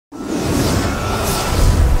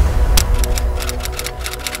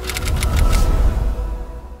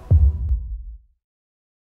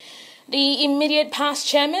The immediate past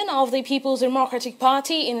chairman of the People's Democratic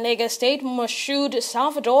Party in Lagos State, Moshood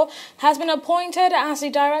Salvador, has been appointed as the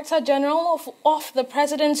Director General of the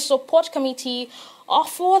President's Support Committee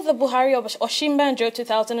for the Buhari Osinbajo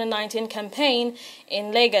 2019 campaign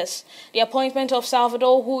in Lagos. The appointment of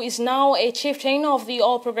Salvador, who is now a chieftain of the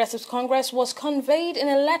All Progressives Congress, was conveyed in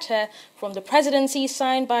a letter from the presidency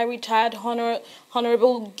signed by retired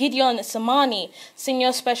Honorable Gideon Samani,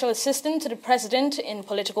 Senior Special Assistant to the President in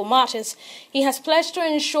political matters. He has pledged to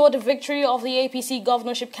ensure the victory of the APC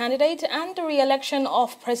governorship candidate and the re-election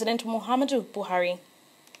of President Muhammadu Buhari.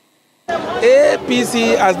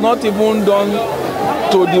 APC has not even done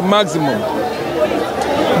to the maximum.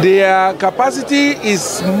 Their capacity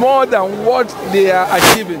is more than what they are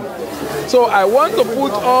achieving. So I want to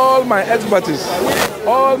put all my expertise,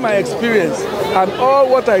 all my experience, and all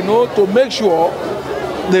what I know to make sure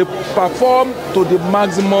they perform to the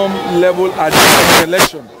maximum level at the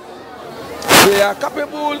election. They are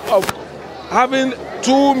capable of having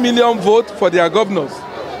 2 million votes for their governors.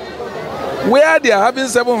 Where they are having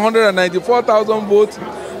 794,000 votes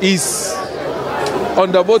is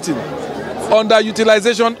undervoting,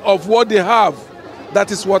 underutilization of what they have. That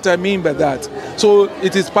is what I mean by that. So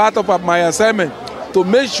it is part of my assignment to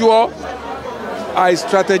make sure I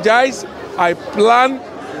strategize, I plan,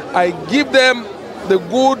 I give them the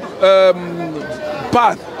good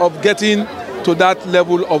path of getting to that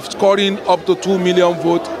level of scoring up to 2 million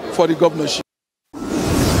votes for the governorship.